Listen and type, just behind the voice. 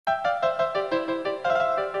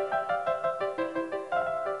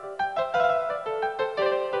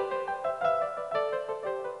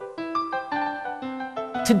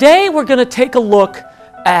Today we're going to take a look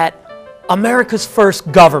at America's first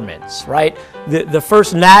governments, right? The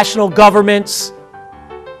first national governments,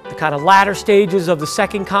 the kind of latter stages of the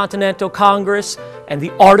Second Continental Congress and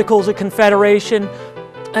the Articles of Confederation,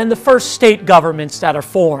 and the first state governments that are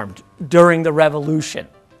formed during the Revolution.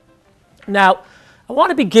 Now, I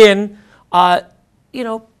want to begin,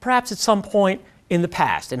 perhaps at some point in the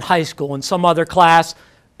past, in high school, in some other class,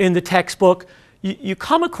 in the textbook, you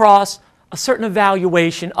come across a certain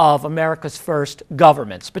evaluation of America's first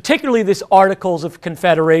governments, particularly this Articles of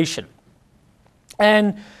Confederation.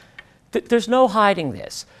 And there's no hiding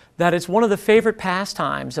this, that it's one of the favorite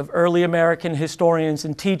pastimes of early American historians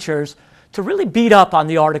and teachers to really beat up on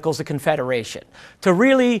the Articles of Confederation, to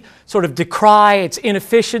really sort of decry its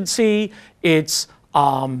inefficiency, its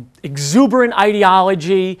exuberant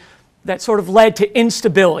ideology that sort of led to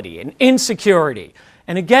instability and insecurity.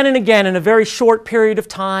 And again in a very short period of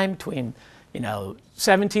time, between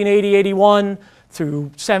 1780-81 through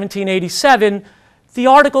 1787, the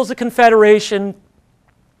Articles of Confederation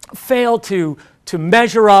failed to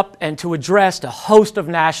measure up and to address a host of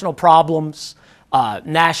national problems,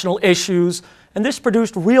 national issues, and this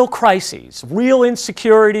produced real crises, real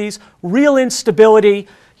insecurities, real instability,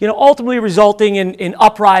 ultimately resulting in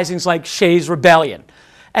uprisings like Shays' Rebellion.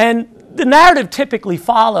 And the narrative typically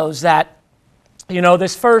follows that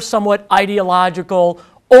this first somewhat ideological,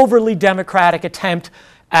 overly democratic attempt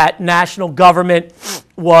at national government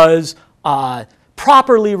was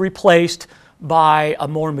properly replaced by a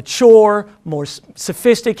more mature, more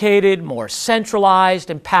sophisticated, more centralized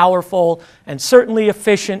and powerful, and certainly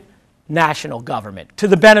efficient national government to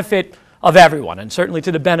the benefit of everyone, and certainly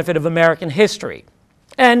to the benefit of American history.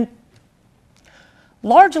 And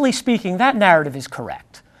largely speaking, that narrative is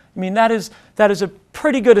correct. I mean, that is a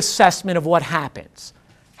pretty good assessment of what happens.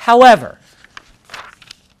 However,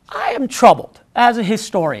 I am troubled as a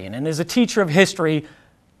historian and as a teacher of history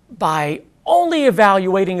by only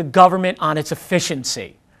evaluating a government on its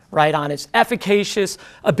efficiency, right, on its efficacious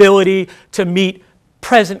ability to meet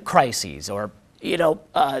present crises or,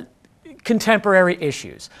 contemporary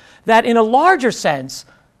issues. That in a larger sense,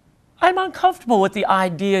 I'm uncomfortable with the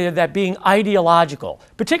idea that being ideological,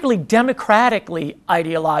 particularly democratically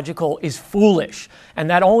ideological, is foolish, and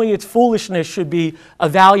that only its foolishness should be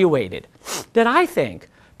evaluated. That I think,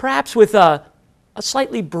 perhaps with a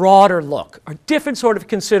slightly broader look, a different sort of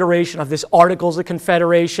consideration of this Articles of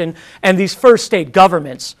Confederation and these first state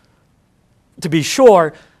governments, to be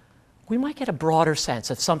sure, we might get a broader sense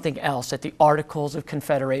of something else that the Articles of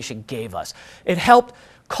Confederation gave us. It helped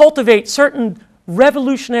cultivate certain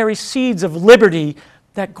revolutionary seeds of liberty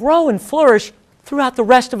that grow and flourish throughout the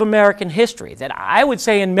rest of American history that I would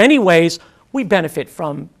say in many ways we benefit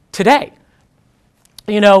from today.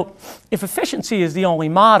 If efficiency is the only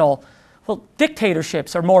model, well,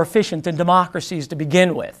 dictatorships are more efficient than democracies to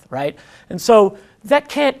begin with, right? And so that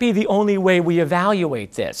can't be the only way we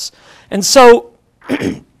evaluate this. And so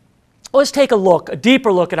let's take a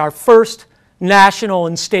deeper look at our first national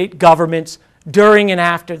and state governments during and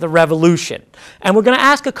after the Revolution. And we're going to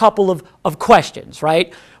ask a couple of questions,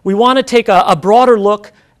 right? We want to take a broader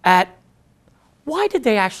look at why did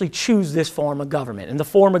they actually choose this form of government and the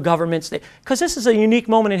form of governments, because this is a unique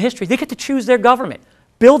moment in history. They get to choose their government,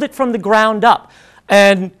 build it from the ground up.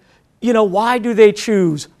 And, why do they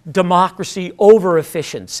choose democracy over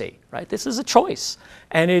efficiency, right? This is a choice,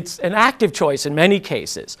 and it's an active choice in many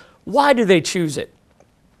cases. Why do they choose it?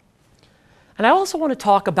 And I also want to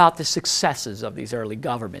talk about the successes of these early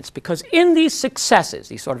governments, because in these successes,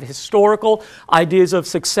 these sort of historical ideas of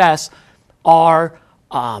success, are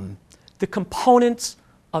the components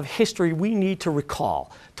of history we need to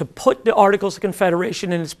recall, to put the Articles of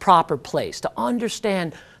Confederation in its proper place, to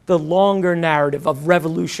understand the longer narrative of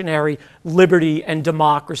revolutionary liberty and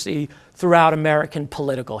democracy throughout American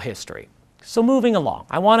political history. So moving along,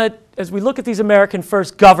 I want to, as we look at these American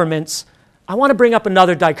first governments, I want to bring up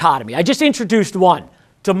another dichotomy. I just introduced one,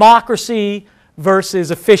 democracy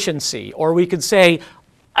versus efficiency, or we could say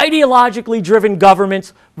ideologically driven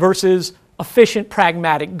governments versus efficient,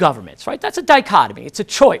 pragmatic governments, right? That's a dichotomy. It's a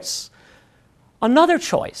choice. Another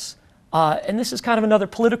choice, and this is kind of another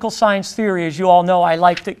political science theory, as you all know I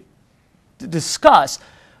like to discuss.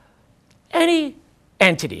 Any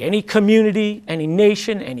entity, any community, any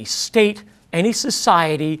nation, any state, any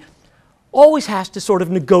society always has to sort of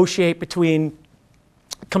negotiate between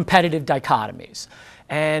competitive dichotomies.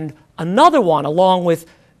 And another one, along with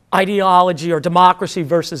ideology or democracy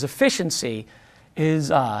versus efficiency,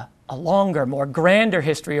 is a longer, more grander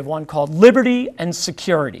history of one called liberty and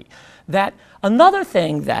security. That another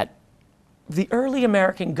thing that the early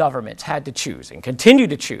American governments had to choose and continue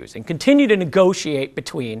to choose and continue to negotiate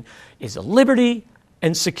between is liberty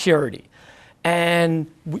and security.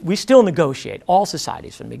 And we still negotiate. All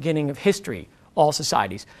societies from the beginning of history, all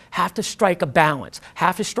societies have to strike a balance,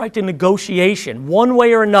 have to strike a negotiation one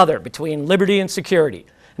way or another between liberty and security.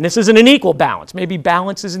 And this isn't an equal balance. Maybe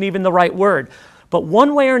balance isn't even the right word. But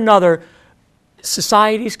one way or another,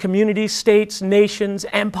 societies, communities, states, nations,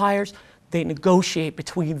 empires, they negotiate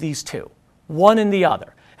between these two, one and the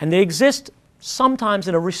other. And they exist sometimes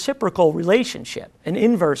in a reciprocal relationship, an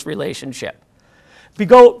inverse relationship.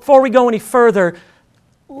 Before we go any further,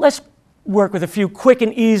 let's work with a few quick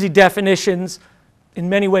and easy definitions. In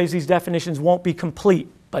many ways, these definitions won't be complete,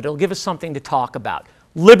 but it'll give us something to talk about.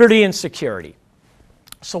 Liberty and security.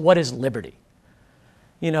 So what is liberty?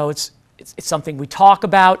 You know, it's something we talk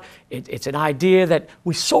about. It's an idea that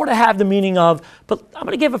we sort of have the meaning of, but I'm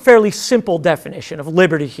going to give a fairly simple definition of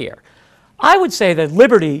liberty here. I would say that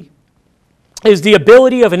liberty is the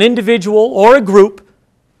ability of an individual or a group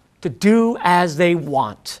to do as they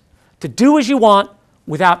want, to do as you want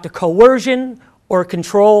without the coercion or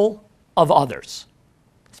control of others.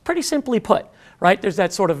 It's pretty simply put, right? There's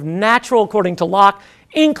that sort of natural, according to Locke,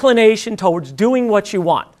 inclination towards doing what you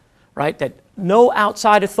want, right? That no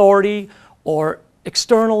outside authority or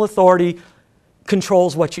external authority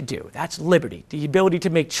controls what you do. That's liberty, the ability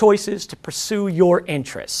to make choices, to pursue your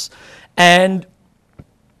interests. And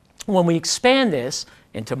when we expand this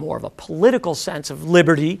into more of a political sense of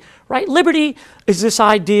liberty, right? Liberty is this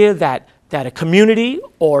idea that a community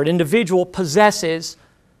or an individual possesses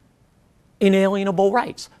inalienable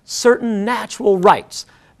rights, certain natural rights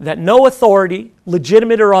that no authority,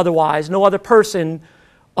 legitimate or otherwise, no other person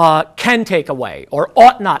can take away or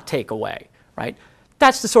ought not take away, right?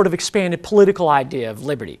 That's the sort of expanded political idea of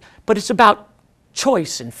liberty. But it's about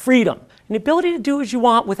choice and freedom and the ability to do as you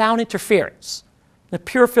want without interference, in a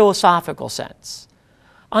pure philosophical sense.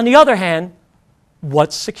 On the other hand,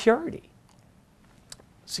 what's security?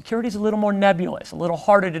 Security is a little more nebulous, a little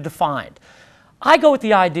harder to define. I go with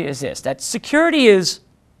the idea is this, that security is,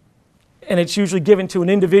 and it's usually given to an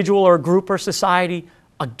individual or a group or society,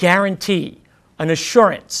 a guarantee, an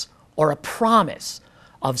assurance, or a promise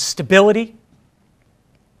of stability,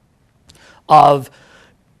 of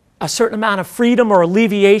a certain amount of freedom or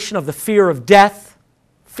alleviation of the fear of death,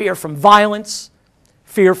 fear from violence,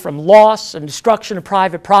 fear from loss and destruction of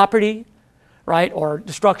private property, right, or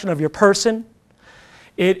destruction of your person.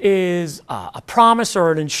 It is a promise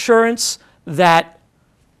or an assurance that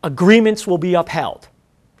agreements will be upheld,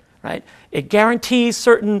 right? It guarantees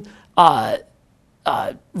certain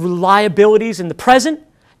reliabilities in the present,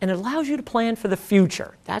 and it allows you to plan for the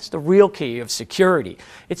future. That's the real key of security.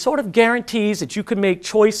 It sort of guarantees that you can make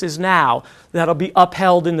choices now that'll be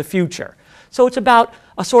upheld in the future. So it's about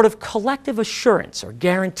a sort of collective assurance or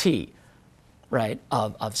guarantee, right,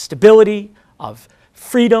 of stability, of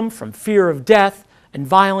freedom from fear of death and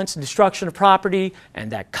violence and destruction of property,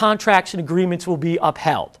 and that contracts and agreements will be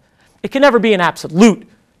upheld. It can never be an absolute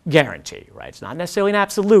guarantee, right? It's not necessarily an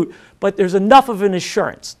absolute, but there's enough of an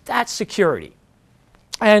assurance. That's security.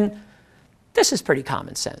 And this is pretty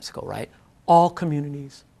commonsensical, right? All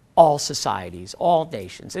communities, all societies, all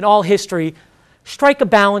nations, in all history, strike a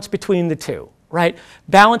balance between the two, right?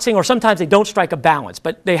 Balancing, or sometimes they don't strike a balance,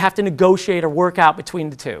 but they have to negotiate or work out between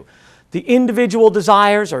the two. The individual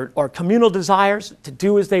desires or communal desires to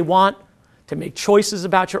do as they want, to make choices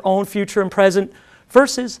about your own future and present,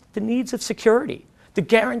 versus the needs of security, the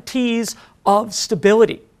guarantees of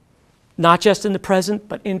stability, not just in the present,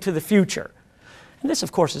 but into the future. And this,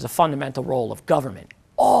 of course, is a fundamental role of government,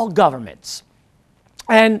 all governments.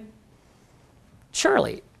 And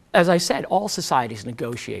surely, as I said, all societies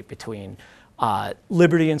negotiate between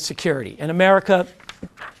liberty and security. And America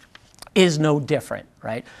is no different,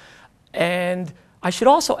 right? And I should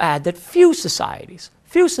also add that few societies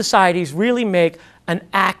really make an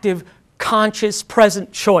active, conscious,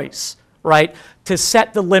 present choice, right, to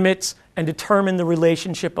set the limits and determine the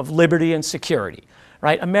relationship of liberty and security,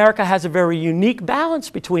 right? America has a very unique balance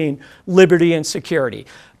between liberty and security,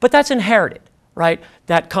 but that's inherited, right?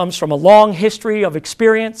 That comes from a long history of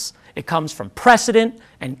experience. It comes from precedent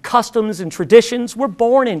and customs and traditions. We're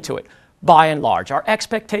born into it, by and large. Our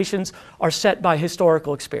expectations are set by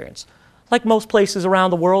historical experience, like most places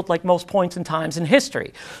around the world, like most points in times in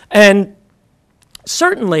history. And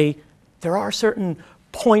certainly, there are certain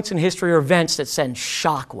points in history or events that send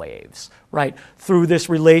shock waves, right, through this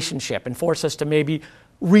relationship and force us to maybe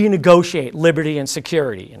renegotiate liberty and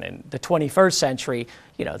security. And in the 21st century,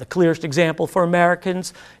 you know, the clearest example for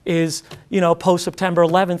Americans is, you know, post-September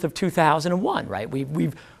 11th of 2001, right?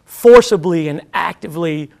 We've forcibly and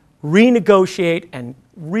actively renegotiate and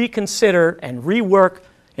reconsider and rework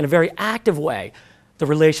in a very active way the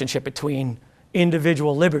relationship between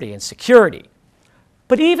individual liberty and security.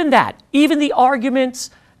 But even that, even the arguments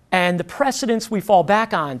and the precedents we fall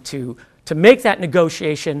back on to make that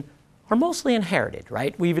negotiation are mostly inherited,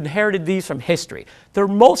 right? We've inherited these from history. They're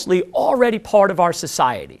mostly already part of our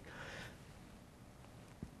society.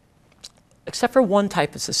 Except for one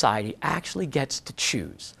type of society actually gets to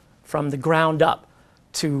choose from the ground up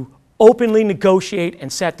to openly negotiate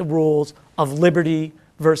and set the rules of liberty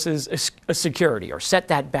versus a security, or set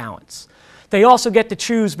that balance. They also get to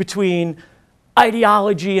choose between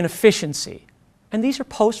ideology and efficiency. And these are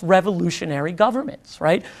post-revolutionary governments,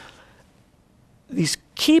 right? These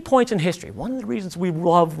key points in history, one of the reasons we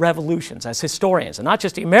love revolutions as historians, and not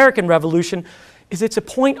just the American Revolution, is it's a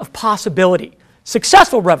point of possibility.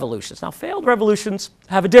 Successful revolutions, now failed revolutions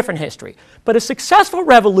have a different history, but a successful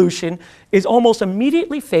revolution is almost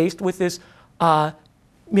immediately faced with this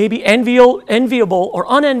maybe enviable or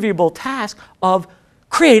unenviable task of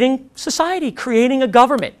creating society, creating a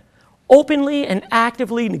government, openly and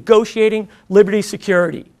actively negotiating liberty,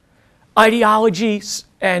 security, ideology,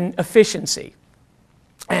 and efficiency.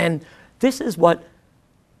 And this is what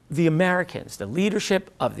the Americans, the leadership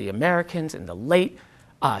of the Americans in the late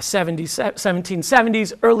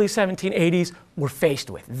 1770s, early 1780s were faced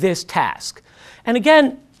with, this task. And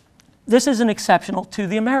again, this isn't exceptional to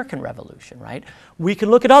the American Revolution, right? We can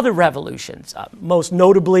look at other revolutions, most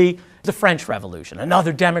notably the French Revolution,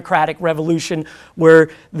 another democratic revolution where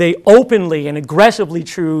they openly and aggressively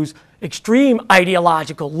choose extreme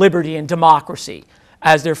ideological liberty and democracy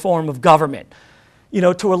as their form of government. You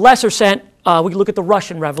know, to a lesser extent, we can look at the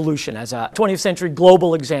Russian Revolution as a 20th century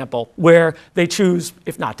global example where they choose,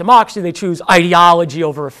 if not democracy, they choose ideology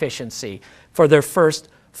over efficiency for their first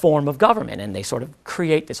form of government. And they sort of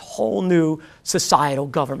create this whole new societal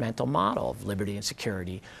governmental model of liberty and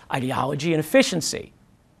security, ideology and efficiency.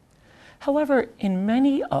 However, in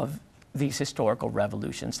many of these historical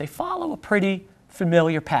revolutions, they follow a pretty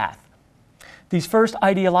familiar path. These first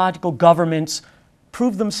ideological governments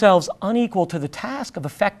prove themselves unequal to the task of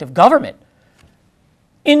effective government.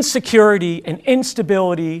 Insecurity and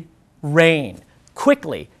instability reign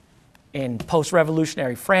quickly in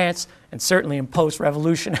post-revolutionary France and certainly in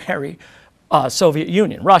post-revolutionary Soviet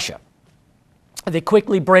Union, Russia. They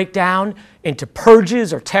quickly break down into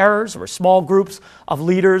purges or terrors where small groups of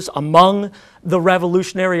leaders among the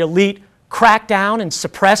revolutionary elite crack down and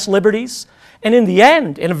suppress liberties. And in the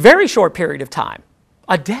end, in a very short period of time,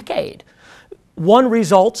 a decade, one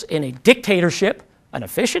results in a dictatorship, an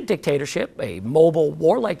efficient dictatorship, a mobile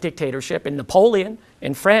warlike dictatorship in Napoleon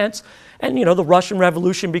in France. And, you know, the Russian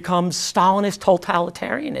Revolution becomes Stalinist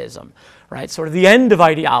totalitarianism, right? Sort of the end of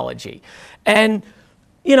ideology. And,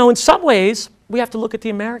 you know, in some ways, we have to look at the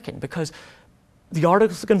American because the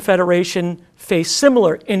Articles of Confederation face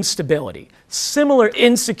similar instability, similar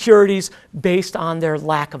insecurities based on their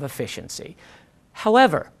lack of efficiency.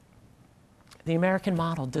 However, the American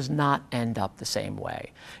model does not end up the same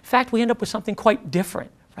way. In fact, we end up with something quite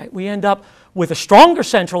different, right? We end up with a stronger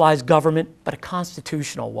centralized government, but a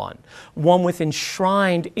constitutional one with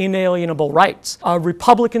enshrined inalienable rights, a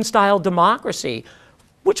Republican-style democracy,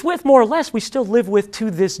 which with more or less we still live with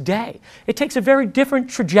to this day. It takes a very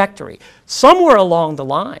different trajectory. Somewhere along the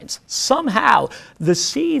lines, somehow, the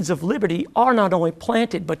seeds of liberty are not only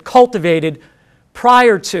planted, but cultivated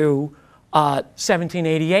prior to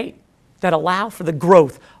 1788. That allow for the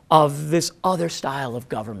growth of this other style of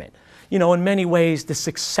government. You know, in many ways, the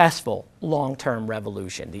successful long-term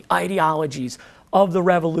revolution, the ideologies of the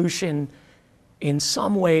revolution in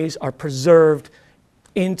some ways are preserved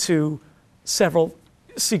into several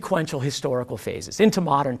sequential historical phases, into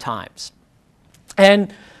modern times.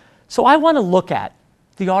 And so I want to look at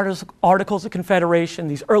the Articles of Confederation,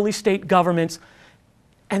 these early state governments,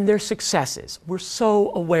 and their successes. We're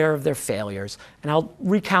so aware of their failures, and I'll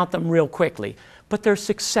recount them real quickly, but their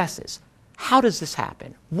successes. How does this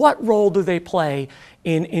happen? What role do they play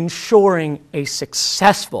in ensuring a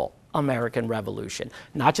successful American Revolution?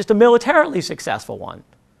 Not just a militarily successful one,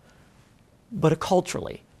 but a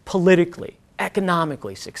culturally, politically,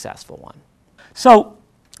 economically successful one. So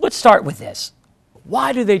let's start with this.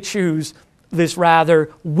 Why do they choose this rather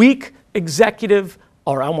weak executive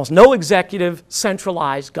or almost no executive,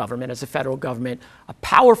 centralized government as a federal government, a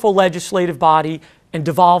powerful legislative body, and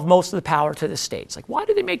devolve most of the power to the states? Like, why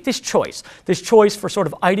do they make this choice for sort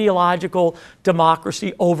of ideological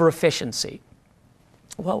democracy over efficiency?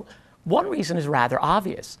 Well, one reason is rather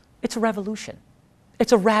obvious. It's a revolution.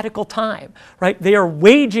 It's a radical time, right? They are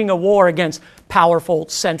waging a war against powerful,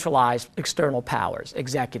 centralized external powers,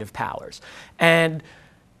 executive powers. And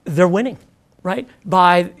they're winning, right?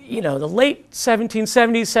 By the late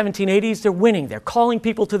 1770s, 1780s, they're winning. They're calling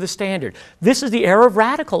people to the standard. This is the era of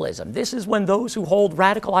radicalism. This is when those who hold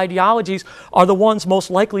radical ideologies are the ones most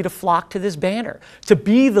likely to flock to this banner, to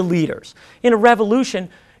be the leaders. In a revolution,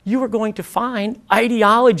 you are going to find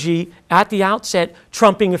ideology at the outset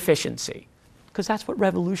trumping efficiency, because that's what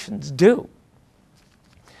revolutions do.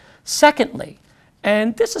 Secondly,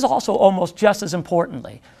 and this is also almost just as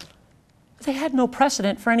importantly, they had no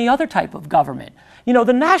precedent for any other type of government.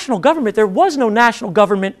 The national government, there was no national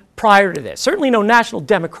government prior to this. Certainly no national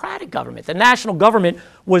democratic government. The national government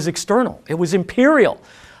was external. It was imperial.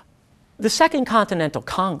 The Second Continental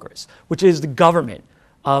Congress, which is the government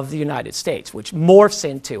of the United States, which morphs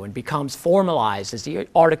into and becomes formalized as the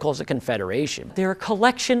Articles of Confederation, they're a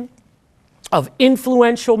collection of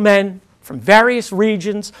influential men from various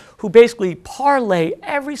regions who basically parlay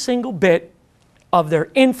every single bit of their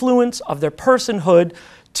influence, of their personhood,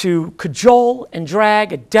 to cajole and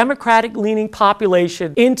drag a democratic-leaning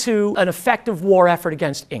population into an effective war effort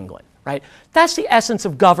against England, right? That's the essence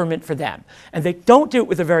of government for them. And they don't do it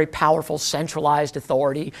with a very powerful centralized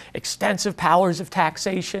authority, extensive powers of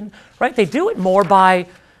taxation, right? They do it more by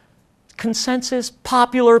consensus,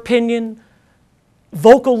 popular opinion,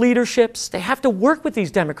 vocal leaderships. They have to work with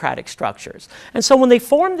these democratic structures. And so when they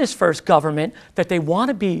form this first government, that they want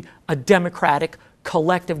to be a democratic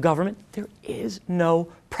collective government, there is no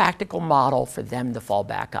practical model for them to fall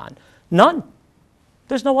back on. None.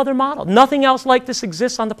 There's no other model. Nothing else like this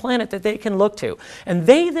exists on the planet that they can look to. And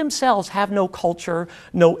they themselves have no culture,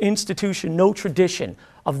 no institution, no tradition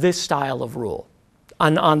of this style of rule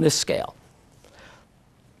on this scale.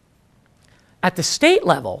 At the state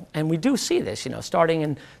level, and we do see this, starting in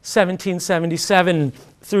 1777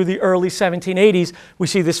 through the early 1780s, we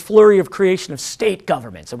see this flurry of creation of state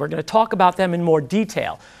governments, and we're going to talk about them in more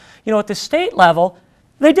detail. At the state level,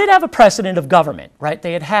 they did have a precedent of government, right?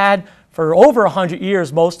 They had for over 100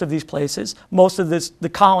 years, most of these places, most of the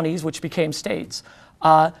colonies, which became states,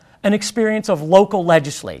 an experience of local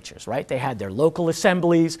legislatures, right? They had their local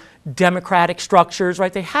assemblies, democratic structures,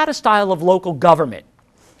 right? They had a style of local government.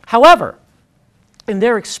 However, in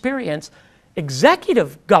their experience,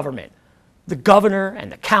 executive government, the governor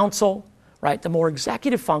and the council, right, the more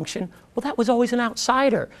executive function, well, that was always an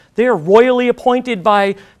outsider. They are royally appointed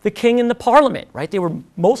by the king and the parliament, right? They were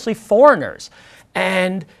mostly foreigners.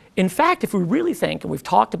 And in fact, if we really think, and we've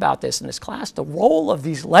talked about this in this class, the role of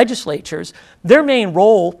these legislatures, their main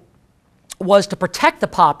role was to protect the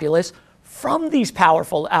populace from these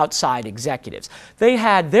powerful outside executives. They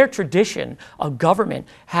had their tradition of government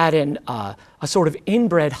had a sort of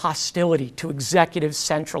inbred hostility to executive,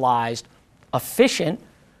 centralized, efficient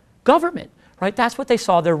government, right? That's what they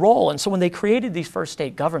saw their role. And so when they created these first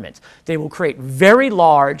state governments, they will create very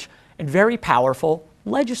large and very powerful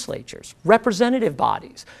legislatures, representative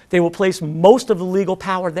bodies. They will place most of the legal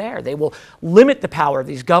power there. They will limit the power of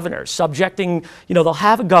these governors, subjecting, they'll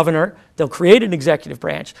have a governor, they'll create an executive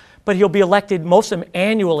branch, but he'll be elected, most of them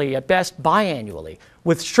annually, at best biannually,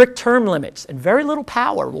 with strict term limits, and very little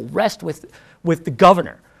power will rest with the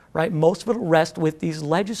governor, right? Most of it will rest with these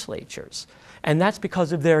legislatures, and that's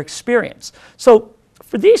because of their experience. So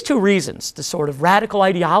for these two reasons, the sort of radical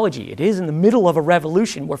ideology, it is in the middle of a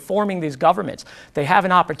revolution, we're forming these governments. They have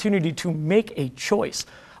an opportunity to make a choice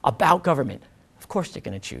about government. Of course they're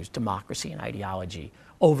going to choose democracy and ideology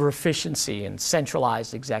over efficiency and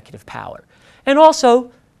centralized executive power. And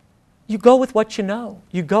also, you go with what you know.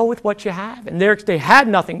 You go with what you have. And they had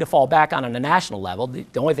nothing to fall back on a national level. The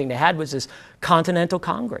only thing they had was this Continental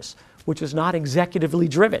Congress, which was not executively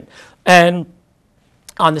driven. And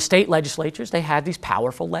on the state legislatures, they had these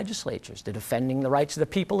powerful legislatures. They're defending the rights of the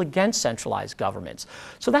people against centralized governments.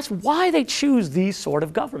 So that's why they choose these sort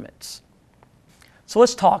of governments. So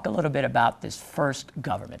let's talk a little bit about this first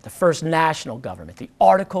government, the first national government, the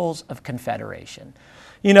Articles of Confederation.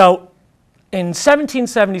 In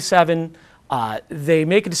 1777, they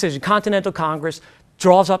make a decision. Continental Congress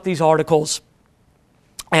draws up these articles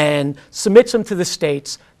and submits them to the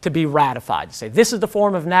states to be ratified. They say, this is the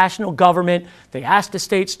form of national government. They ask the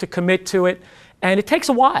states to commit to it, and it takes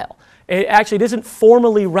a while. It isn't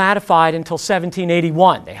formally ratified until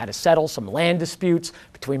 1781. They had to settle some land disputes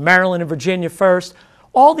between Maryland and Virginia first.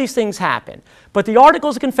 All these things happen. But the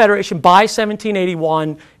Articles of Confederation by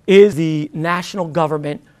 1781 is the national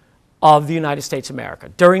government of the United States of America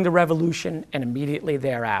during the Revolution and immediately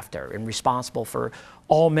thereafter, and responsible for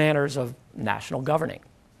all manners of national governing.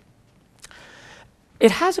 It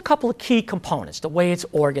has a couple of key components, the way it's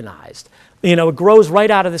organized. It grows right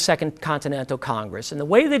out of the Second Continental Congress, and the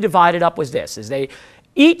way they divide it up was this, is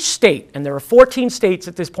Each state, and there are 14 states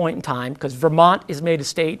at this point in time, because Vermont is made a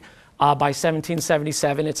state by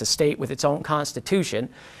 1777. It's a state with its own constitution.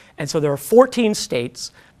 And so there are 14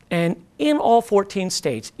 states. And in all 14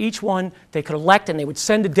 states, each one they could elect, and they would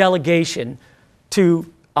send a delegation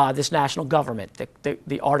to this national government,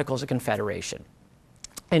 the Articles of Confederation.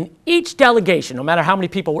 And each delegation, no matter how many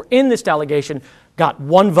people were in this delegation, got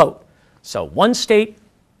one vote. So one state,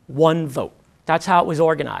 one vote. That's how it was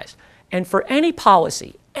organized. And for any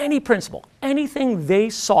policy, any principle, anything they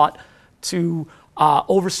sought to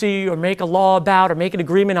oversee or make a law about or make an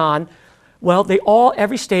agreement on, well,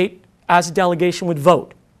 every state as a delegation would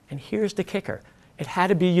vote. And here's the kicker. It had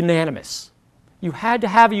to be unanimous. You had to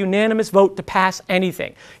have a unanimous vote to pass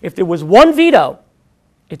anything. If there was one veto,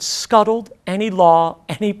 it scuttled any law,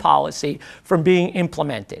 any policy from being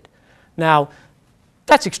implemented. Now,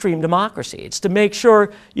 that's extreme democracy. It's to make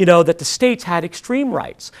sure, that the states had extreme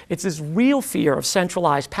rights. It's this real fear of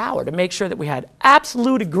centralized power to make sure that we had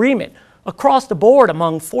absolute agreement across the board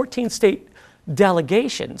among 14 state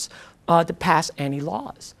delegations to pass any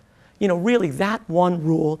laws. Really, that one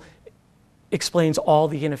rule explains all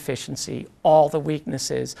the inefficiency, all the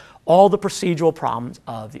weaknesses, all the procedural problems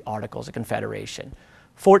of the Articles of Confederation.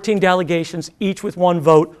 14 delegations, each with one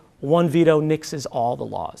vote, one veto nixes all the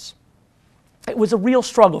laws. It was a real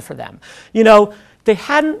struggle for them. They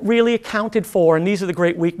hadn't really accounted for, and these are the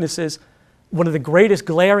great weaknesses, one of the greatest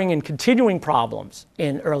glaring and continuing problems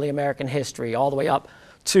in early American history, all the way up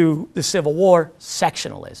to the Civil War,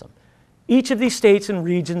 sectionalism. Each of these states and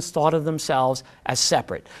regions thought of themselves as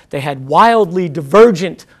separate. They had wildly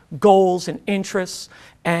divergent goals and interests,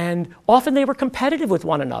 and often they were competitive with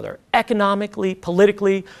one another, economically,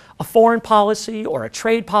 politically. A foreign policy or a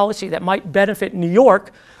trade policy that might benefit New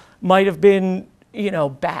York might have been,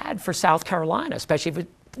 bad for South Carolina, especially if it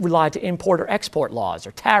relied to import or export laws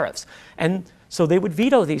or tariffs. And so they would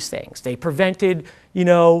veto these things. They prevented,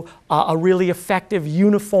 a really effective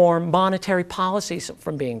uniform monetary policy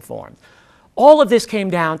from being formed. All of this came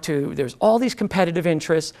down to there's all these competitive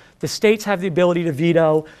interests. The states have the ability to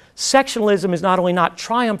veto. Sectionalism is not only not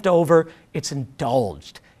triumphed over, it's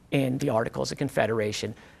indulged in the Articles of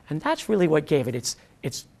Confederation. And that's really what gave it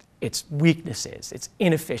its weaknesses, its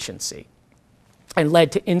inefficiency, and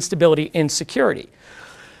led to instability, insecurity.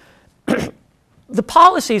 The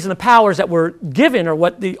policies and the powers that were given, or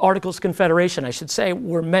what the Articles of Confederation, I should say,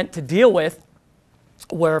 were meant to deal with,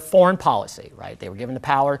 were foreign policy, right? They were given the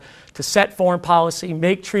power to set foreign policy,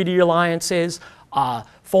 make treaty alliances,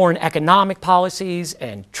 foreign economic policies,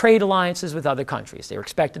 and trade alliances with other countries. They were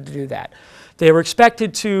expected to do that. They were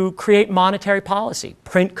expected to create monetary policy,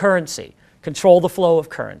 print currency, control the flow of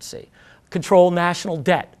currency, control national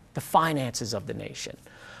debt, the finances of the nation.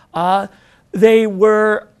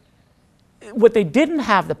 What they didn't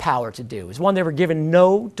have the power to do is, one, they were given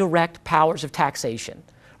no direct powers of taxation,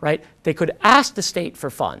 right? They could ask the state for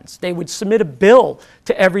funds. They would submit a bill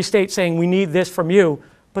to every state saying, we need this from you,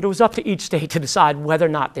 but it was up to each state to decide whether or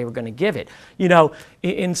not they were going to give it. In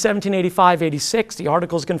 1785-86, the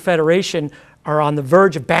Articles of Confederation are on the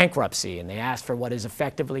verge of bankruptcy, and they ask for what is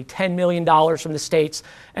effectively $10 million from the states,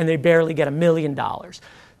 and they barely get $1 million.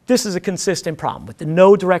 This is a consistent problem with the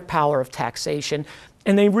no direct power of taxation,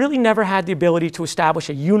 and they really never had the ability to establish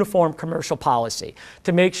a uniform commercial policy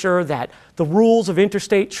to make sure that the rules of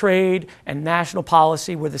interstate trade and national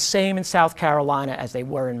policy were the same in South Carolina as they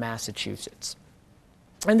were in Massachusetts.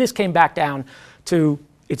 And this came back down to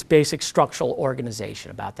its basic structural organization,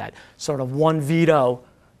 about that sort of one veto,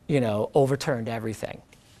 overturned everything.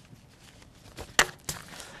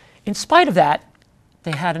 In spite of that,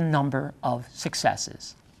 they had a number of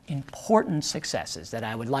successes, important successes that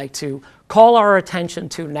I would like to call our attention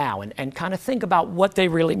to now and kind of think about what they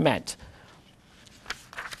really meant.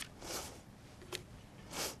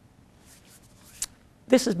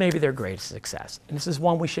 This is maybe their greatest success, and this is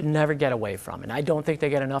one we should never get away from, and I don't think they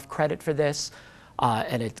get enough credit for this,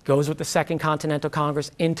 and it goes with the Second Continental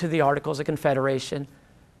Congress into the Articles of Confederation.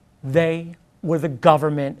 They were the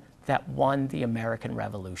government that won the American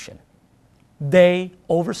Revolution. They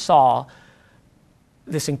oversaw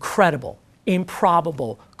this incredible,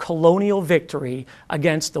 improbable colonial victory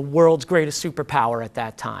against the world's greatest superpower at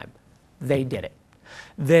that time. They did it.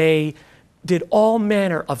 They did all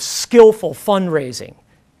manner of skillful fundraising,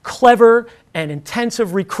 clever and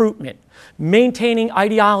intensive recruitment, maintaining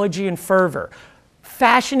ideology and fervor,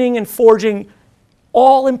 fashioning and forging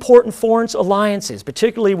all important foreign alliances,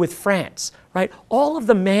 particularly with France, right? All of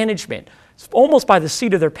the management, almost by the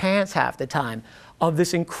seat of their pants half the time, of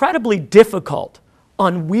this incredibly difficult,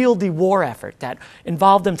 unwieldy war effort that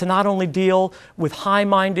involved them to not only deal with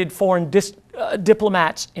high-minded foreign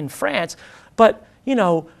diplomats in France, but you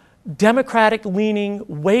know, democratic-leaning,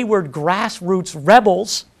 wayward grassroots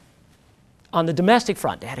rebels on the domestic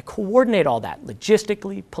front. They had to coordinate all that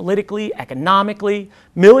logistically, politically, economically,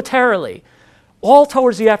 militarily, all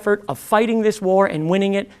towards the effort of fighting this war and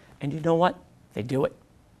winning it. And you know what? They do it.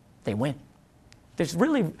 They win. There's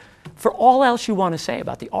really, for all else you want to say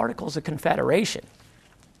about the Articles of Confederation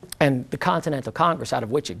and the Continental Congress out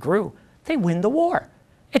of which it grew, they win the war.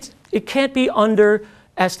 It can't be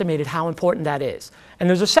underestimated how important that is. And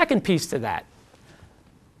there's a second piece to that.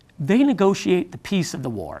 They negotiate the peace of the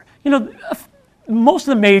war. You know, most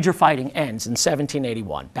of the major fighting ends in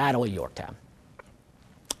 1781, Battle of Yorktown,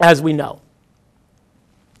 as we know.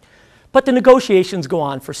 But the negotiations go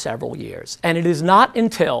on for several years, and it is not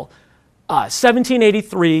until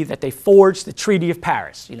 1783 that they forged the Treaty of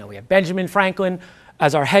Paris. You know, we have Benjamin Franklin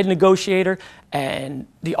as our head negotiator, and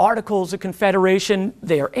the Articles of Confederation,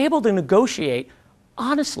 they are able to negotiate,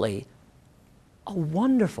 honestly, a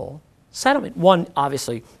wonderful settlement. One,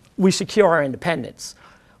 obviously, we secure our independence.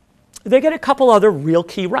 They get a couple other real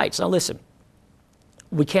key rights. Now listen,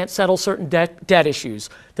 we can't settle certain debt issues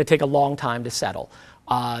that take a long time to settle.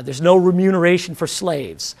 There's no remuneration for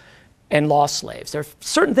slaves and lost slaves. There are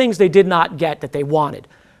certain things they did not get that they wanted.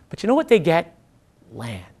 But you know what they get?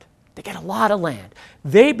 Land. They get a lot of land.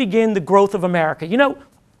 They begin the growth of America. You know,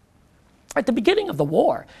 at the beginning of the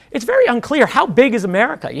war, it's very unclear how big is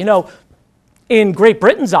America. You know, in Great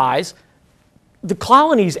Britain's eyes, the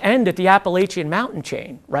colonies end at the Appalachian mountain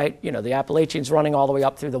chain, right? You know, the Appalachians running all the way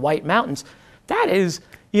up through the White Mountains. That is,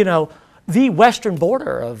 you know, the western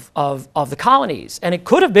border of the colonies. And it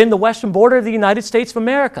could have been the western border of the United States of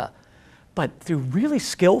America. But through really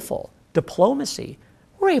skillful diplomacy,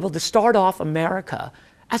 we're able to start off America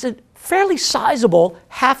as a fairly sizable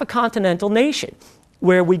half a continental nation,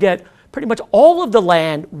 where we get pretty much all of the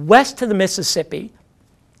land west to the Mississippi,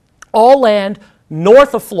 all land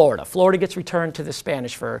north of Florida. Florida gets returned to the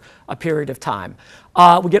Spanish for a period of time.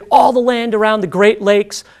 We get all the land around the Great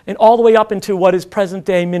Lakes and all the way up into what is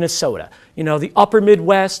present-day Minnesota. You know, the upper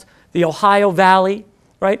Midwest, the Ohio Valley,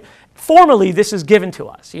 right? Formerly, this is given to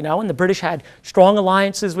us, you know, and the British had strong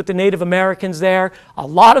alliances with the Native Americans there. A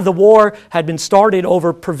lot of the war had been started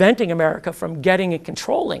over preventing America from getting and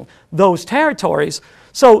controlling those territories.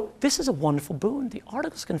 So this is a wonderful boon. The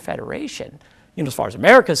Articles of Confederation, you know, as far as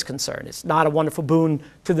America is concerned, it's not a wonderful boon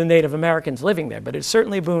to the Native Americans living there, but it's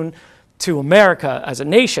certainly a boon to America as a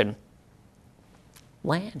nation.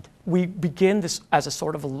 Land. We begin this as a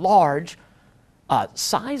sort of a large,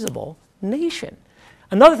 sizable nation.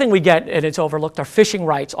 Another thing we get, and it's overlooked, are fishing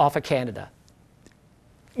rights off of Canada.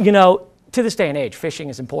 You know, to this day and age, fishing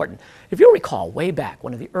is important. If you'll recall, way back,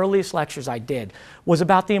 one of the earliest lectures I did was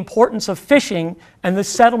about the importance of fishing and the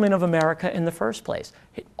settlement of America in the first place.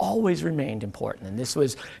 It always remained important, and this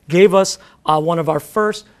gave us one of our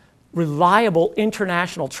first reliable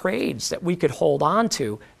international trades that we could hold on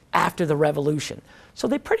to after the Revolution. So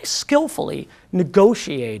they pretty skillfully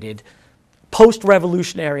negotiated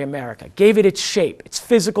post-revolutionary America, gave it its shape, its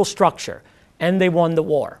physical structure, and they won the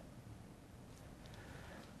war.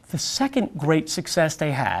 The second great success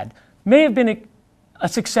they had may have been a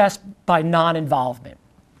success by non-involvement.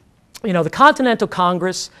 You know, the Continental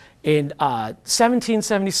Congress in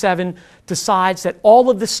 1777 decides that all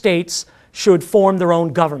of the states should form their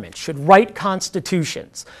own government, should write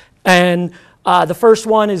constitutions. And the first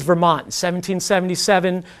one is Vermont in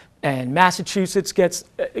 1777, and Massachusetts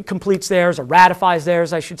completes theirs, or ratifies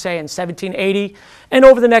theirs, I should say, in 1780. And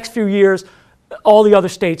over the next few years, all the other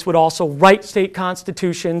states would also write state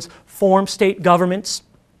constitutions, form state governments.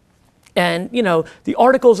 And, you know, the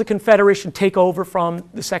Articles of Confederation take over from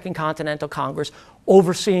the Second Continental Congress,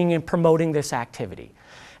 overseeing and promoting this activity.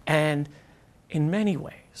 And in many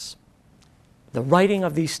ways, the writing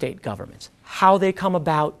of these state governments, how they come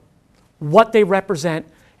about, what they represent,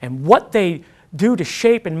 and what they do to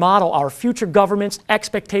shape and model our future government's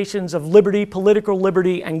expectations of liberty, political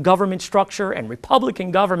liberty, and government structure, and Republican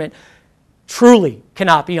government, truly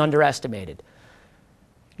cannot be underestimated.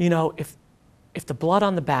 You know, if the blood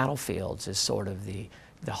on the battlefields is sort of the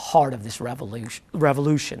heart of this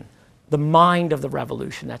revolution, the mind of the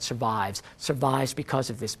revolution that survives because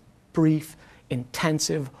of this brief,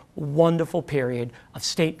 intensive, wonderful period of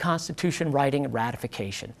state constitution writing and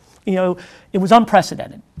ratification. You know, it was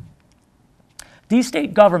unprecedented. These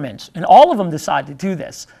state governments, and all of them decided to do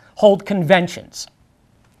this, hold conventions.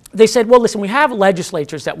 They said, well, listen, we have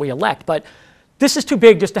legislatures that we elect, but this is too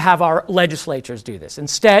big just to have our legislatures do this.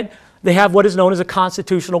 Instead, they have what is known as a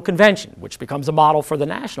constitutional convention, which becomes a model for the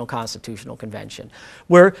National Constitutional Convention,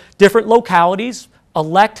 where different localities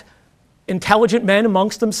elect intelligent men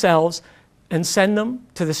amongst themselves and send them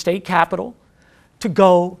to the state capitol to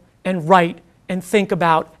go and write and think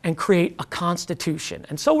about and create a constitution.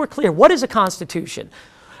 And so we're clear, what is a constitution?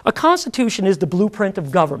 A constitution is the blueprint of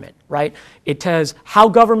government, right? It tells how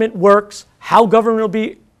government works, how government will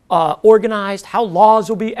be organized, how laws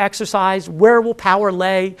will be exercised, where will power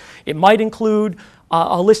lay. It might include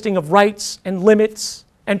a listing of rights and limits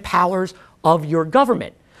and powers of your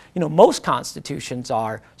government. You know, most constitutions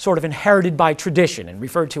are sort of inherited by tradition and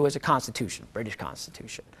referred to as a constitution, British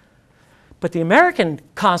Constitution. But the American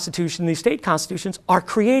Constitution, these state constitutions, are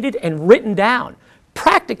created and written down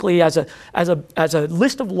practically as a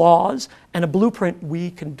list of laws and a blueprint we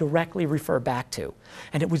can directly refer back to.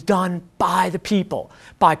 And it was done by the people,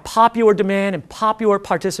 by popular demand and popular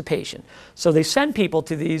participation. So they send people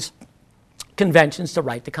to these conventions to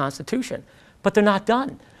write the Constitution, but they're not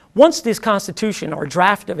done. Once this Constitution or a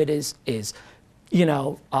draft of it is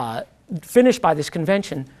finished by this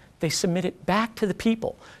convention, they submit it back to the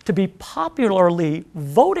people to be popularly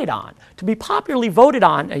voted on. To be popularly voted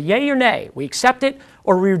on, a yay or nay. We accept it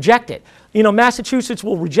or we reject it. You know, Massachusetts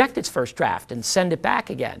will reject its first draft and send it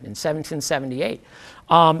back again in 1778.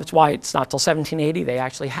 That's why it's not till 1780 they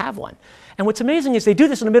actually have one. And what's amazing is they do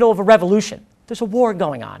this in the middle of a revolution. There's a war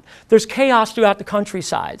going on. There's chaos throughout the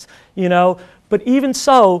countrysides, you know. But even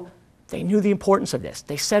so, they knew the importance of this.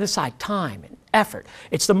 They set aside time and effort.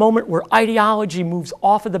 It's the moment where ideology moves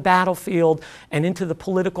off of the battlefield and into the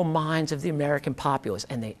political minds of the American populace,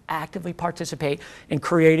 and they actively participate in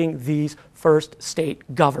creating these first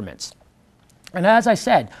state governments. And as I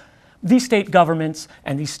said, these state governments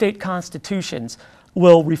and these state constitutions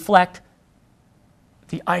will reflect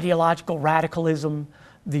the ideological radicalism,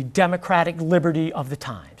 the democratic liberty of the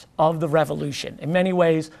times, of the revolution. In many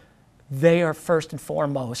ways, they are first and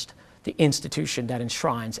foremost the institution that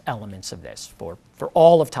enshrines elements of this for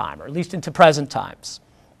all of time, or at least into present times.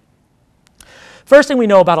 First thing we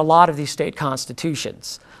know about a lot of these state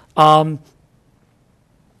constitutions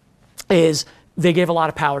is they gave a lot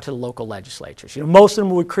of power to the local legislatures. You know, most of them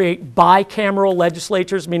would create bicameral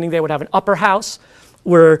legislatures, meaning they would have an upper house,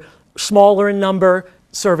 were smaller in number,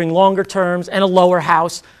 serving longer terms, and a lower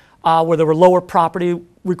house where there were lower property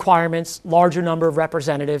requirements, larger number of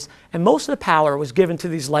representatives, and most of the power was given to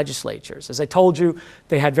these legislatures. As I told you,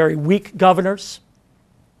 they had very weak governors.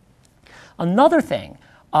 Another thing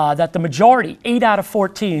that the majority, 8 out of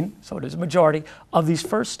 14, so it is a majority, of these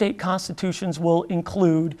first state constitutions will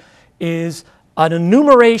include is an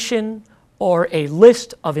enumeration or a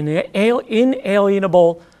list of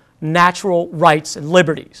inalienable natural rights and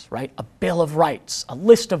liberties, right? A Bill of Rights, a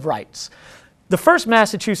list of rights. The first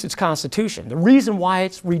Massachusetts Constitution, the reason why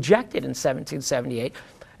it's rejected in 1778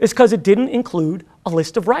 is because it didn't include a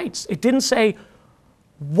list of rights. It didn't say,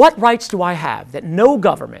 what rights do I have that no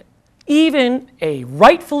government, even a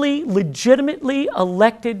rightfully, legitimately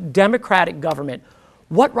elected democratic government,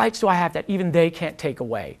 what rights do I have that even they can't take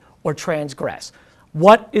away or transgress?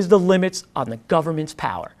 What is the limits on the government's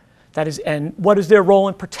power? That is, and what is their role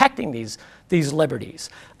in protecting these liberties?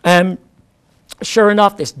 Sure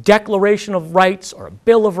enough, this Declaration of Rights, or a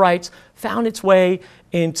Bill of Rights, found its way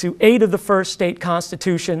into 8 of the first state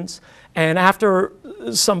constitutions, and after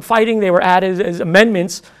some fighting, they were added as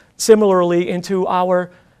amendments similarly into our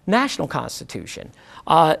national constitution.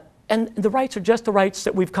 And the rights are just the rights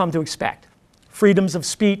that we've come to expect. Freedoms of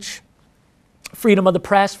speech, freedom of the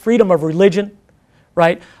press, freedom of religion,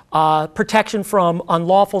 right? Protection from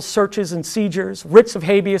unlawful searches and seizures, writs of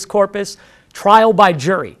habeas corpus, trial by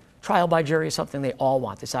jury. Trial by jury is something they all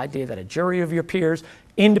want, this idea that a jury of your peers,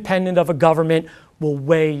 independent of a government, will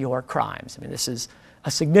weigh your crimes. I mean, this is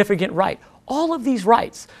a significant right. All of these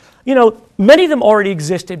rights, you know, many of them already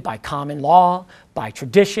existed by common law, by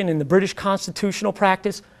tradition in the British constitutional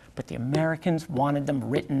practice, but the Americans wanted them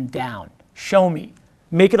written down. Show me.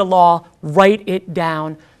 Make it a law, write it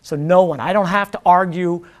down, so no one, I don't have to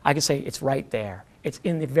argue, I can say it's right there. It's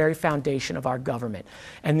in the very foundation of our government.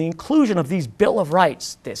 And the inclusion of these Bill of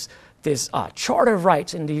Rights, this Charter of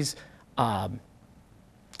Rights in these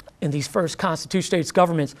first constitutional states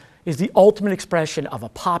governments is the ultimate expression of a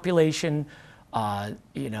population,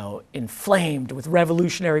 you know, inflamed with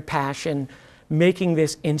revolutionary passion, making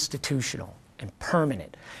this institutional and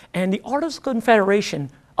permanent. And the Articles of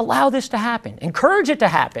Confederation allow this to happen, encourage it to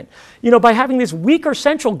happen. You know, by having this weaker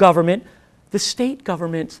central government, the state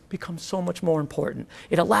governments become so much more important.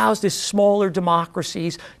 It allows these smaller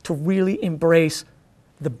democracies to really embrace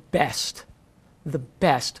the best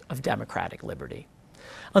of democratic liberty.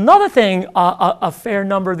 Another thing a fair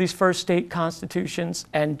number of these first state constitutions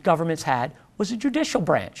and governments had was a judicial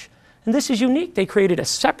branch. And this is unique. They created a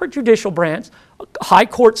separate judicial branch, a high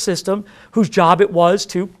court system, whose job it was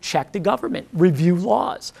to check the government, review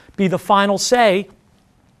laws, be the final say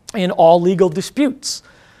in all legal disputes.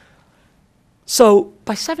 So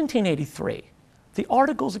by 1783, the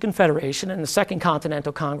Articles of Confederation and the Second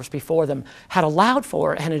Continental Congress before them had allowed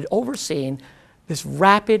for and had overseen this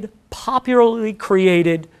rapid, popularly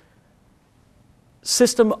created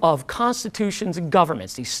system of constitutions and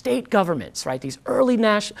governments, these state governments, right? These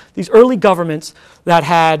early governments that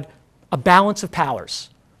had a balance of powers,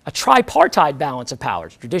 a tripartite balance of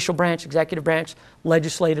powers, judicial branch, executive branch,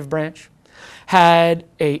 legislative branch, had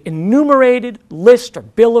an enumerated list or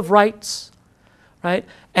Bill of Rights, right?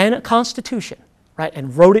 And a constitution, right?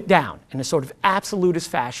 And wrote it down in a sort of absolutist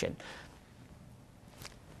fashion.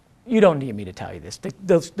 You don't need me to tell you this.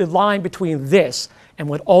 The line between this and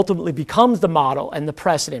what ultimately becomes the model and the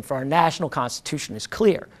precedent for our national constitution is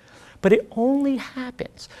clear. But it only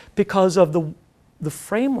happens because of the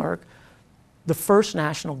framework the first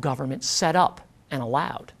national government set up and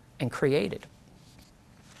allowed and created.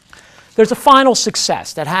 There's a final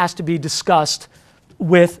success that has to be discussed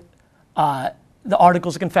with the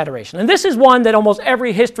Articles of Confederation. And this is one that almost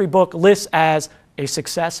every history book lists as a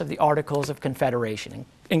success of the Articles of Confederation,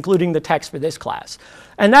 including the text for this class.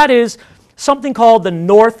 And that is something called the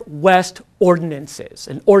Northwest Ordinances.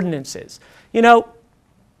 And ordinances. You know,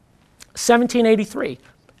 1783,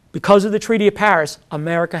 because of the Treaty of Paris,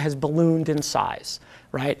 America has ballooned in size,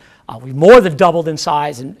 right? We've more than doubled in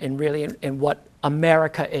size in what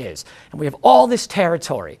America is. And we have all this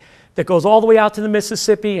territory that goes all the way out to the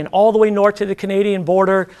Mississippi and all the way north to the Canadian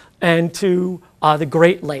border and to the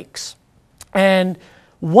Great Lakes. And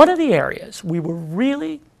one of the areas we were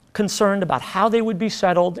really concerned about how they would be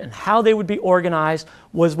settled and how they would be organized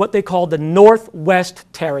was what they called the Northwest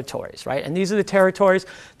Territories, right? And these are the territories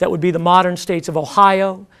that would be the modern states of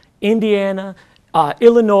Ohio, Indiana,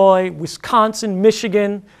 Illinois, Wisconsin,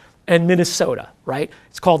 Michigan, and Minnesota, right?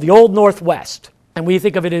 It's called the Old Northwest. And we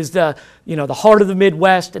think of it as the heart of the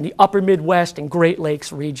Midwest and the upper Midwest and Great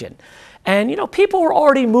Lakes region. And, people were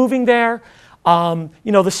already moving there.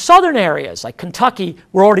 The southern areas, like Kentucky,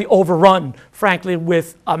 were already overrun, frankly,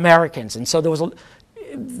 with Americans. And so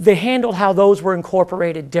they handled how those were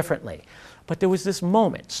incorporated differently. But there was this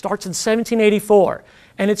moment, starts in 1784,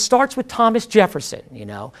 and it starts with Thomas Jefferson,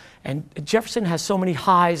 And Jefferson has so many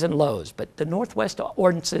highs and lows, but the Northwest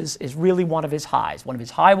Ordinances is really one of his highs, one of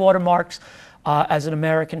his high water marks as an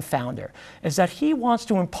American founder, is that he wants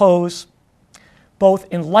to impose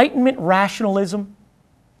both Enlightenment rationalism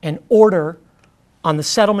and order on the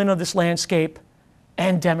settlement of this landscape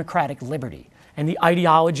and democratic liberty and the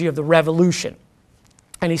ideology of the revolution.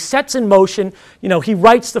 And he sets in motion, he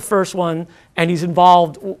writes the first one and he's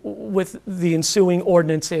involved with the ensuing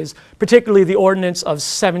ordinances, particularly the ordinance of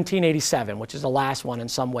 1787, which is the last one, in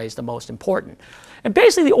some ways the most important. And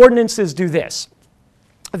basically the ordinances do this.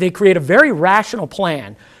 They create a very rational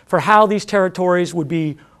plan for how these territories would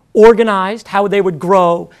be organized, how they would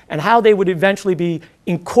grow, and how they would eventually be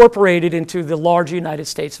incorporated into the larger United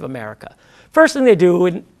States of America. First thing they do,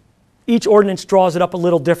 and each ordinance draws it up a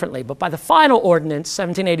little differently, but by the final ordinance,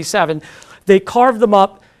 1787, they carve them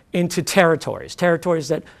up into territories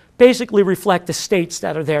that basically reflect the states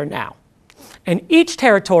that are there now. And each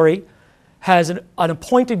territory has an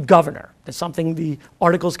appointed governor. That's something the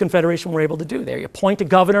Articles of Confederation were able to do. They appoint a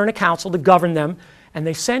governor and a council to govern them, and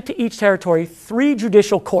they sent to each territory 3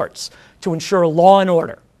 judicial courts to ensure law and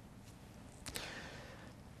order.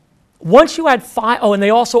 Once you had 5, and they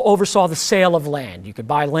also oversaw the sale of land. You could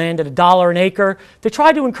buy land at $1 an acre. They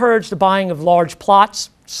tried to encourage the buying of large plots,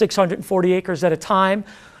 640 acres at a time.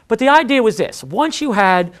 But the idea was this: once you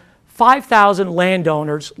had 5,000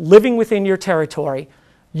 landowners living within your territory,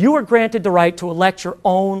 you were granted the right to elect your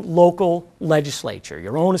own local legislature,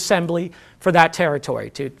 your own assembly for that territory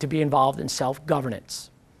to be involved in self-governance.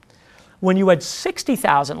 When you had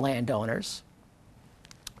 60,000 landowners,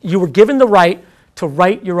 you were given the right to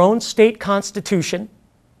write your own state constitution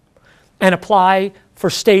and apply for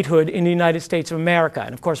statehood in the United States of America.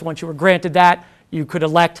 And of course, once you were granted that, you could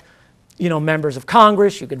elect, members of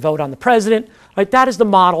Congress, you could vote on the president. Right? That is the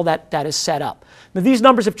model that is set up. Now, these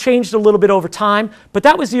numbers have changed a little bit over time, but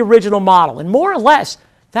that was the original model. And more or less,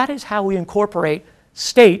 that is how we incorporate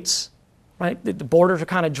states, right? The borders are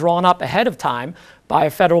kind of drawn up ahead of time by a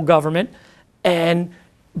federal government, and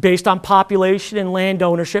based on population and land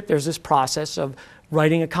ownership, there's this process of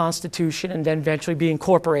writing a constitution and then eventually be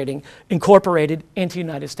incorporated into the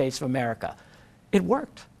United States of America. It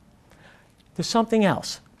worked. There's something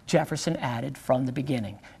else Jefferson added from the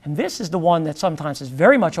beginning, and this is the one that sometimes is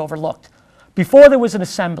very much overlooked. Before there was an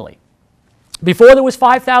assembly, Before there was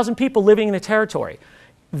 5,000 people living in the territory.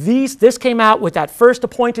 This came out with that first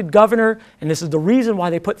appointed governor, and this is the reason why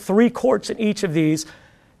they put 3 courts in each of these.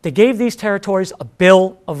 They gave these territories a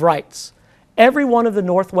Bill of Rights. Every one of the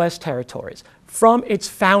Northwest territories, from its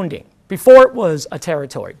founding, before it was a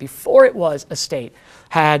territory, before it was a state,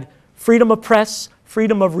 had freedom of press,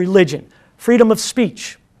 freedom of religion, freedom of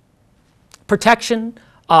speech, protection,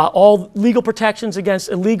 all legal protections against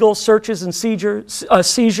illegal searches and seizures,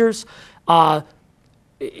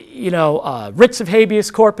 writs of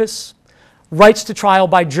habeas corpus, rights to trial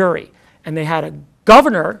by jury. And they had a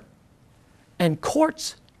governor and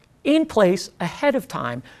courts in place ahead of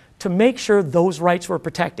time to make sure those rights were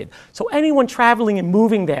protected. So anyone traveling and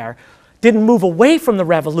moving there didn't move away from the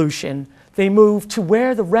revolution, they moved to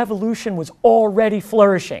where the revolution was already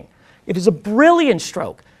flourishing. It is a brilliant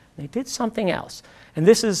stroke. They did something else. And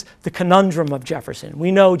this is the conundrum of Jefferson.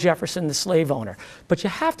 We know Jefferson, the slave owner, but you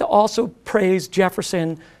have to also praise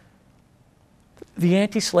Jefferson, the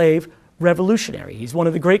anti-slave revolutionary. He's one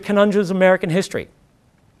of the great conundrums of American history.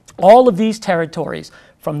 All of these territories,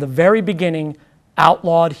 from the very beginning,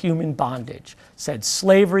 outlawed human bondage, said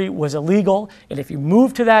slavery was illegal, and if you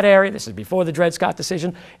moved to that area, this is before the Dred Scott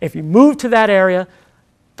decision, if you moved to that area,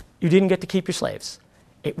 you didn't get to keep your slaves.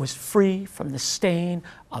 It was free from the stain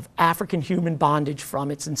of African human bondage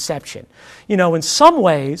from its inception. You know, in some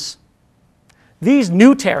ways, these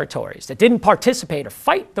new territories that didn't participate or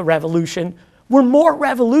fight the revolution were more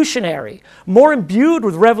revolutionary, more imbued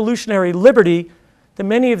with revolutionary liberty than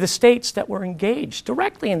many of the states that were engaged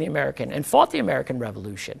directly in the American and fought the American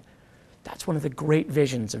Revolution. That's one of the great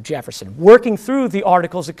visions of Jefferson, working through the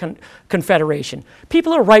Articles of Confederation.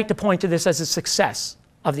 People are right to point to this as a success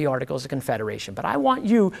of the Articles of Confederation, but I want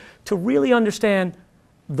you to really understand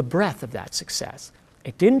the breadth of that success.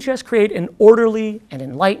 It didn't just create an orderly and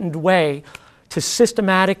enlightened way to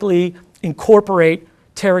systematically incorporate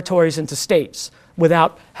territories into states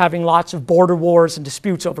without having lots of border wars and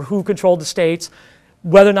disputes over who controlled the states,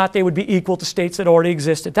 whether or not they would be equal to states that already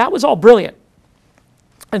existed. That was all brilliant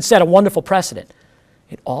and set a wonderful precedent.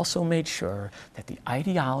 It also made sure that the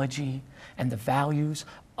ideology and the values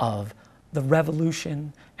of the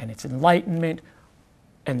revolution and its enlightenment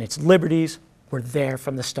and its liberties were there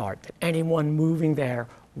from the start, that anyone moving there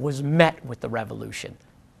was met with the revolution.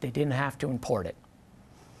 They didn't have to import it.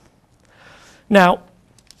 Now,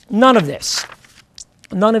 none of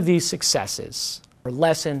these successes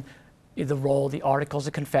lessen the role the Articles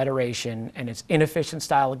of Confederation and its inefficient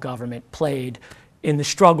style of government played in the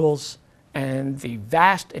struggles and the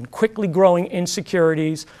vast and quickly growing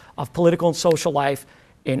insecurities of political and social life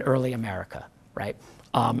in early America, right?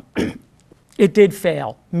 It did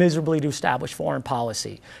fail miserably to establish foreign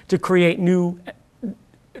policy, to create new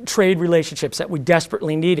trade relationships that we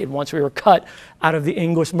desperately needed once we were cut out of the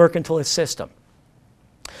English mercantilist system.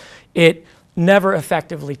 It never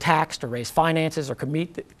effectively taxed or raised finances or could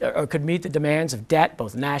meet the demands of debt,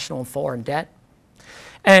 both national and foreign debt.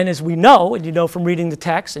 And as we know, and you know from reading the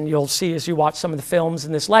text, and you'll see as you watch some of the films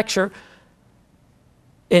in this lecture,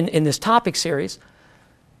 in this topic series,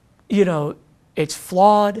 you know, its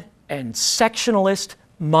flawed and sectionalist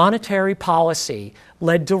monetary policy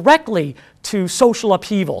led directly to social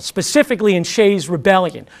upheaval, specifically in Shays'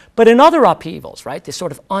 Rebellion, but in other upheavals, right? This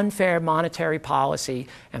sort of unfair monetary policy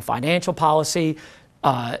and financial policy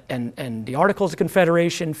and the Articles of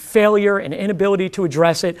Confederation, failure and inability to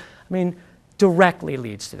address it, I mean, directly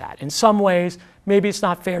leads to that. In some ways, maybe it's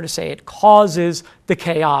not fair to say it causes the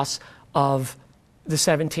chaos of the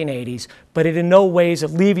 1780s, but it in no ways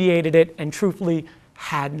alleviated it and truthfully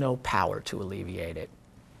had no power to alleviate it.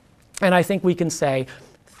 And I think we can say,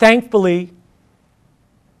 thankfully,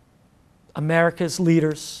 America's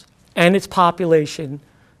leaders and its population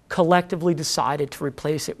collectively decided to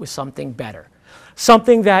replace it with something better.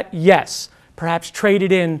 Something that, yes, perhaps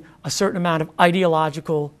traded in a certain amount of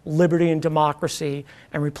ideological liberty and democracy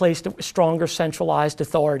and replaced it with stronger centralized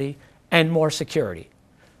authority and more security.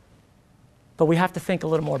 But we have to think a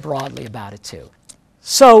little more broadly about it too.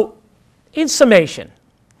 So, in summation,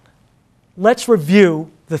 let's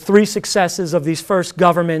review the 3 successes of these first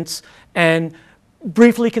governments and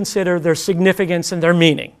briefly consider their significance and their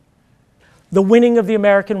meaning. The winning of the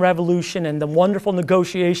American Revolution and the wonderful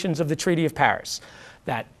negotiations of the Treaty of Paris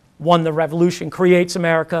that won the Revolution, creates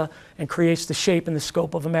America and creates the shape and the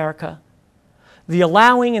scope of America. The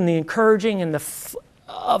allowing and the encouraging and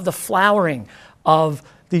of the flowering of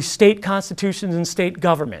these state constitutions and state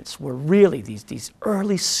governments, where really these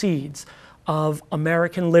early seeds of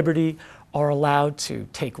American liberty are allowed to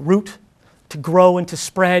take root, to grow and to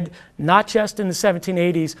spread, not just in the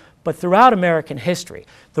 1780s, But throughout American history,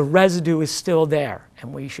 the residue is still there,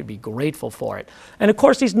 and we should be grateful for it. And of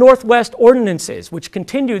course, these Northwest ordinances, which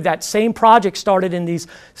continued that same project started in these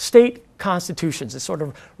state constitutions, this sort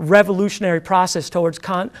of revolutionary process towards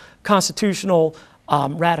constitutional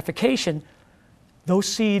ratification, those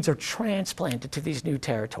seeds are transplanted to these new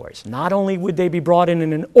territories. Not only would they be brought in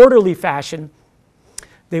an orderly fashion,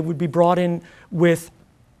 they would be brought in with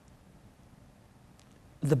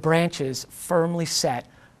the branches firmly set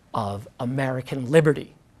of American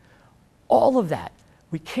liberty. All of that,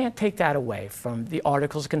 we can't take that away from the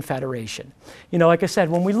Articles of Confederation. You know, like I said,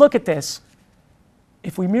 when we look at this,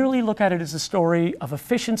 if we merely look at it as a story of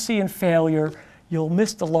efficiency and failure, you'll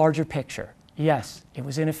miss the larger picture. Yes, it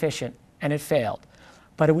was inefficient and it failed,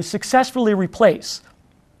 but it was successfully replaced.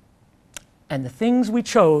 And the things we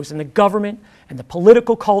chose in the government and the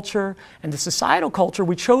political culture and the societal culture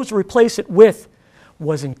we chose to replace it with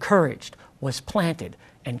was encouraged, was planted,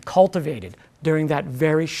 and cultivated during that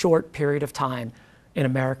very short period of time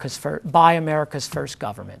in by America's first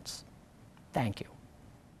governments. Thank you.